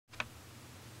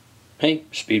Hey,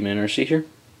 Speedman RC here.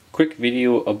 Quick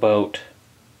video about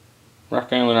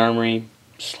Rock Island Armory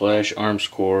 /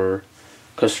 Armscore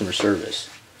customer service.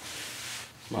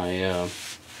 My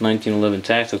 1911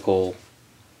 Tactical,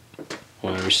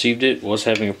 when I received it, was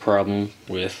having a problem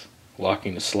with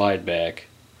locking the slide back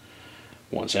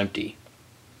once empty.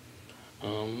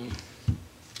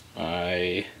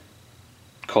 I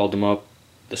called them up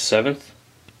the 7th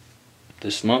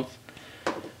this month,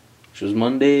 which was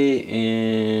Monday,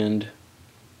 and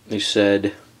they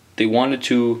said they wanted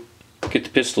to get the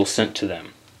pistol sent to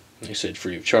them. They said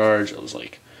free of charge. I was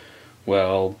like,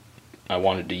 well, I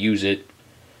wanted to use it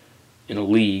in a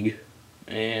league,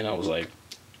 and I was like,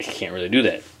 I can't really do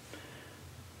that. I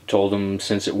told them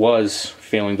since it was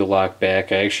failing to lock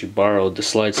back, I actually borrowed the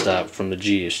slide stop from the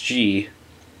GSG,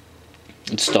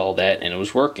 installed that, and it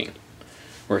was working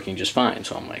just fine.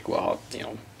 So I'm like, well,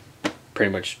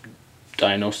 pretty much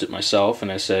diagnosed it myself,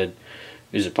 and I said,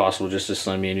 is it possible just to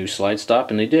send me a new slide stop?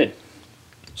 And they did.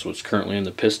 So it's currently in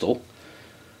the pistol.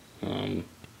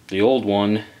 The old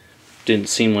one didn't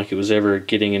seem like it was ever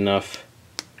getting enough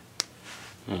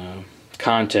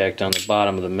contact on the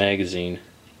bottom of the magazine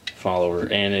follower,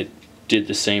 and it did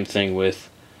the same thing with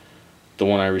the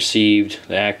one I received,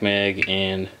 the ACMAG,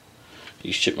 and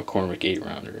these Chip McCormick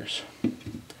 8-rounders.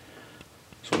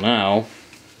 So now,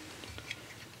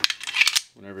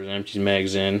 whenever it empties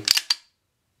mags in,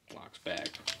 locks back.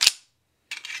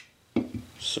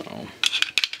 So it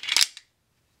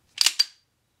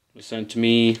was sent to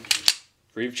me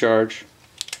free of charge.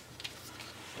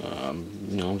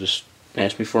 Just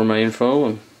asked me for my info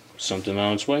and sent it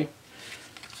on its way.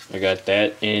 I got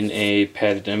that in a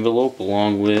padded envelope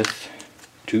along with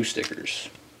 2 stickers.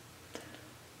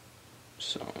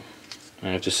 So I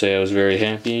have to say I was very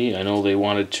happy. I know they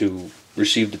wanted to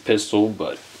receive the pistol,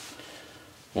 but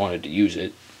wanted to use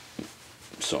it.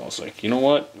 So I was like, you know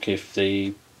what? Okay, if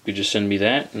they could just send me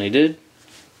that, and they did.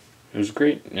 It was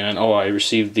great. And I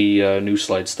received the new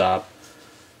slide stop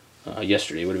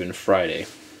yesterday. It would have been Friday.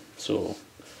 So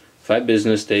 5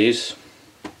 business days.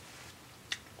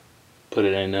 Put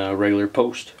it in regular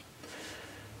post.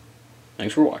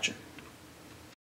 Thanks for watching.